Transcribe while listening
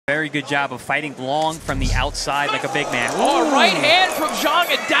Very good job of fighting long from the outside like a big man. Oh, right hand from Zhang,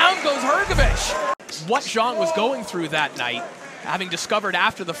 and down goes Hrgovic. What Zhang was going through that night, having discovered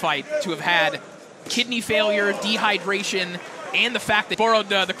after the fight to have had kidney failure, dehydration, and the fact that borrowed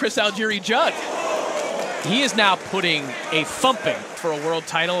the Chris Algieri jug. He is now putting a thumping for a world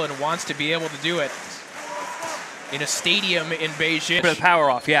title and wants to be able to do it in a stadium in Beijing. Bit of power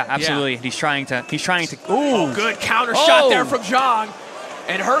off, yeah, absolutely. Yeah. He's trying to. Oh, good counter shot there from Zhang,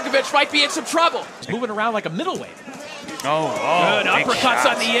 and Hrgovic might be in some trouble. He's moving around like a middleweight. Oh, good uppercuts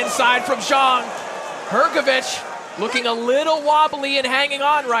on the inside from Zhang. Hrgovic looking a little wobbly and hanging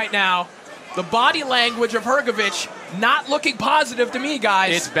on right now. The body language of Hrgovic not looking positive to me,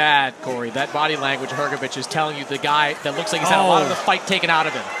 guys. It's bad, Corey. That body language Hrgovic is telling you the guy that looks like he's had a lot of the fight taken out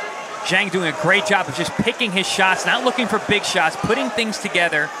of him. Zhang doing a great job of just picking his shots, not looking for big shots, putting things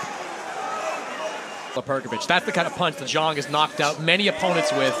together. Hrgovic, that's the kind of punch that Zhang has knocked out many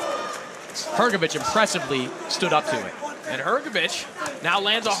opponents with. Hrgovic impressively stood up to it. And Hrgovic now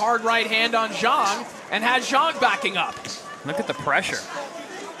lands a hard right hand on Zhang and has Zhang backing up. Look at the pressure.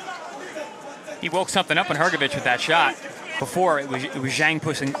 He woke something up in Hrgovic with that shot. Before, it was Zhang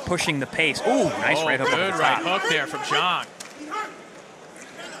pushing the pace. Ooh, nice right hook. Good right hook there from Zhang.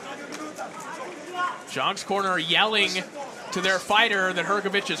 Zhang's corner yelling to their fighter that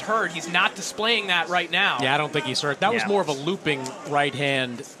Hrgovic is hurt. He's not displaying that right now. Yeah, I don't think he's hurt. That was more of a looping right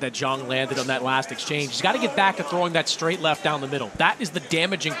hand that Zhang landed on that last exchange. He's got to get back to throwing that straight left down the middle. That is the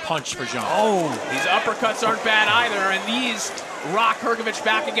damaging punch for Zhang. Oh, these uppercuts aren't bad either, and these rock Hrgovic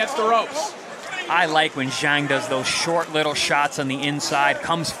back against the ropes. I like when Zhang does those short little shots on the inside,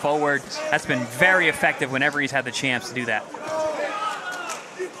 comes forward. That's been very effective whenever he's had the chance to do that.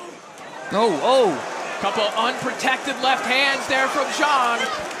 Couple unprotected left hands there from Zhang.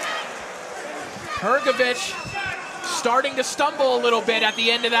 Hrgovic starting to stumble a little bit at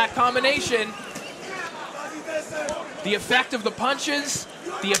the end of that combination. The effect of the punches,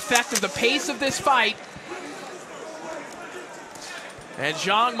 the effect of the pace of this fight. And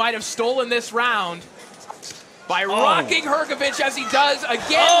Zhang might have stolen this round by rocking Hrgovic as he does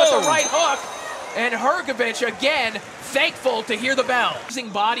again with the right hook. And Hrgovic again thankful to hear the bell.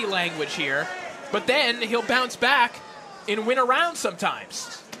 Using body language here, but then he'll bounce back and win a round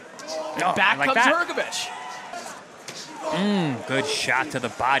sometimes. And back comes Hrgovic. Good shot to the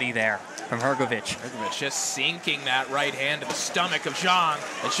body there from Hrgovic. Hrgovic just sinking that right hand to the stomach of Zhang.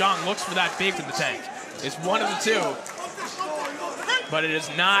 And Zhang looks for that big in the tank. It's one of the two. But it is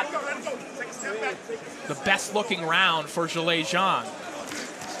not the best looking round for Zhilei Zhang.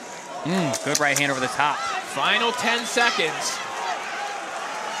 Good right hand over the top. Final 10 seconds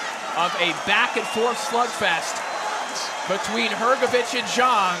of a back and forth slugfest between Hrgovic and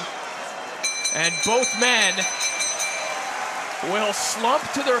Zhang. And both men will slump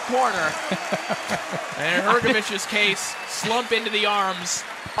to their corner. And in Hrgovic's case, slump into the arms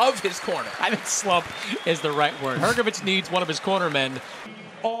of his corner. I think slump is the right word. Hrgovic needs one of his corner men.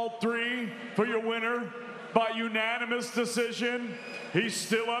 All three for your winner by unanimous decision. He's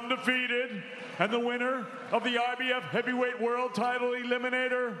still undefeated. And the winner of the IBF Heavyweight World Title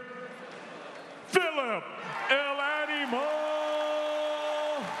Eliminator, Filip Hrgovic.